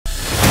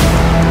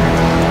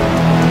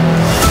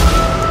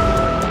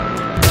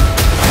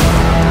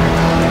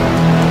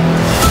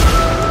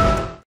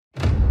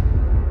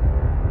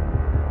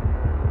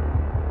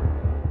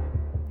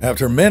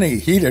After many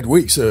heated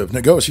weeks of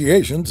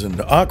negotiations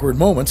and awkward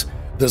moments,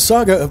 the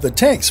saga of the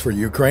tanks for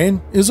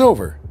Ukraine is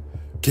over.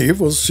 Kyiv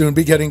will soon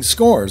be getting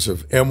scores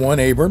of M1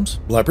 Abrams,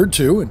 Leopard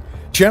 2, and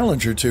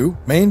Challenger 2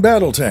 main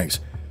battle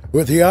tanks,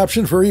 with the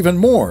option for even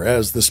more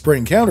as the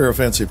spring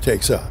counteroffensive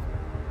takes up.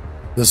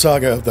 The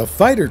saga of the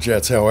fighter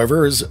jets,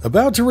 however, is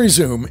about to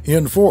resume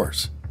in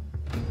force.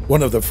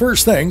 One of the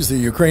first things the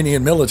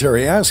Ukrainian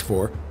military asked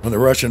for when the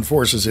Russian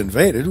forces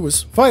invaded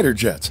was fighter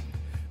jets.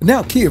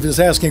 Now Kyiv is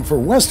asking for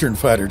Western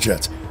fighter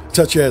jets,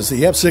 such as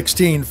the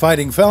F-16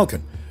 Fighting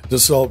Falcon,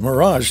 Dassault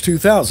Mirage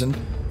 2000,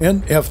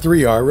 and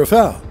F3R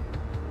Rafale.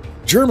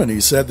 Germany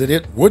said that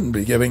it wouldn't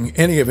be giving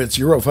any of its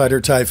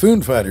Eurofighter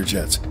Typhoon fighter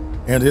jets,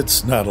 and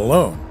it's not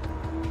alone.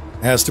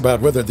 Asked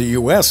about whether the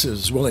U.S.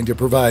 is willing to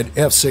provide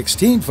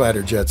F-16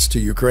 fighter jets to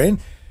Ukraine,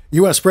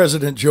 U.S.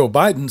 President Joe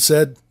Biden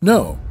said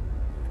no.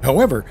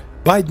 However,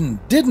 Biden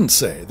didn't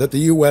say that the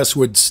U.S.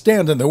 would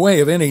stand in the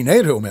way of any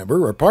NATO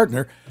member or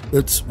partner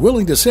that's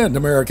willing to send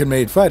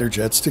American-made fighter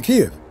jets to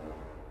Kyiv.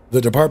 The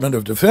Department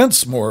of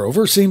Defense,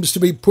 moreover, seems to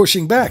be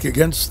pushing back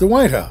against the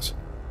White House.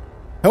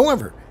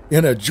 However,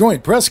 in a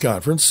joint press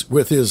conference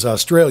with his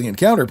Australian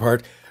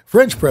counterpart,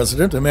 French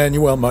President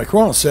Emmanuel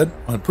Macron said,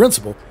 on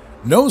principle,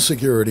 no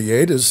security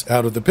aid is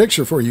out of the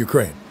picture for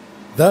Ukraine,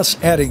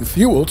 thus adding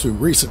fuel to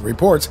recent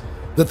reports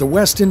that the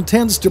West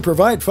intends to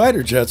provide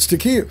fighter jets to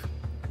Kyiv.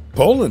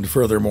 Poland,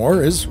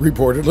 furthermore, is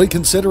reportedly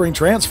considering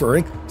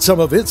transferring some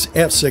of its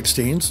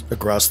F-16s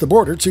across the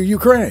border to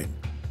Ukraine.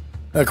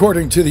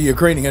 According to the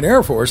Ukrainian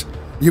Air Force,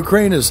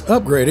 Ukraine is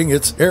upgrading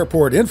its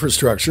airport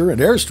infrastructure and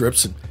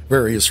airstrips in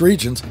various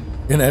regions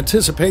in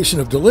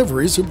anticipation of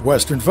deliveries of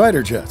Western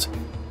fighter jets.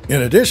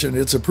 In addition,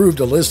 it's approved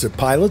a list of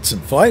pilots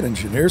and flight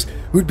engineers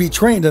who'd be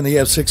trained in the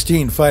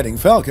F-16 Fighting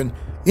Falcon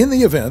in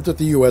the event that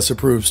the U.S.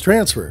 approves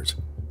transfers.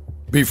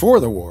 Before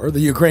the war, the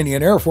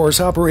Ukrainian Air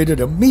Force operated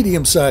a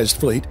medium-sized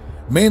fleet,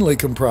 mainly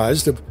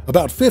comprised of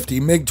about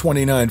 50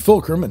 MiG-29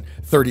 Fulcrum and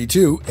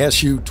 32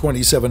 Su-27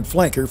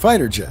 Flanker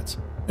fighter jets.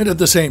 And at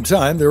the same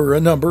time, there were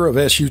a number of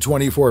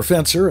Su-24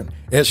 Fencer and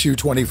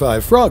Su-25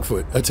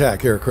 Frogfoot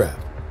attack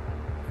aircraft.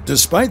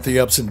 Despite the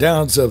ups and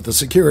downs of the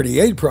security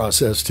aid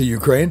process to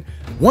Ukraine,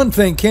 one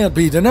thing can't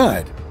be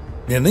denied.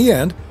 In the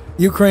end,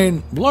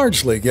 Ukraine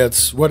largely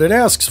gets what it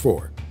asks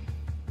for.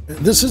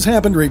 This has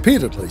happened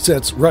repeatedly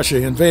since Russia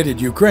invaded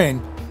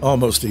Ukraine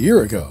almost a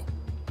year ago.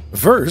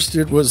 First,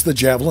 it was the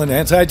Javelin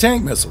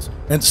anti-tank missiles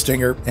and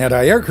Stinger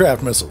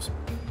anti-aircraft missiles.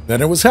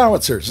 Then it was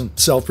howitzers and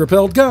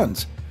self-propelled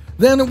guns.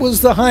 Then it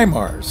was the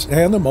HIMARS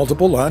and the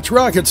multiple launch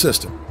rocket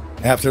system.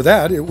 After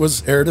that, it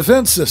was air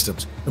defense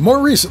systems. And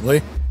more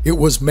recently, it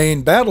was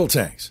main battle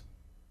tanks.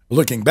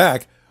 Looking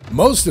back,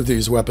 most of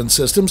these weapon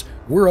systems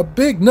were a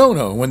big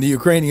no-no when the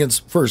Ukrainians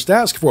first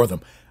asked for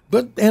them,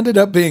 but ended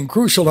up being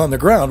crucial on the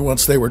ground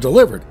once they were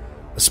delivered,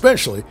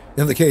 especially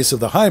in the case of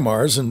the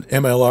HIMARS and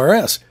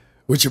MLRS,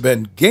 which have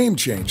been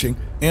game-changing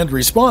and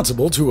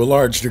responsible to a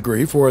large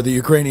degree for the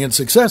Ukrainian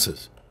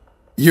successes.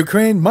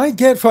 Ukraine might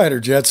get fighter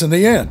jets in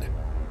the end,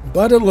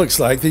 but it looks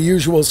like the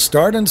usual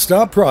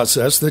start-and-stop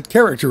process that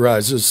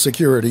characterizes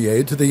security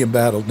aid to the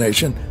embattled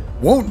nation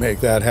won't make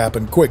that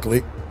happen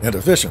quickly and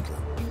efficiently.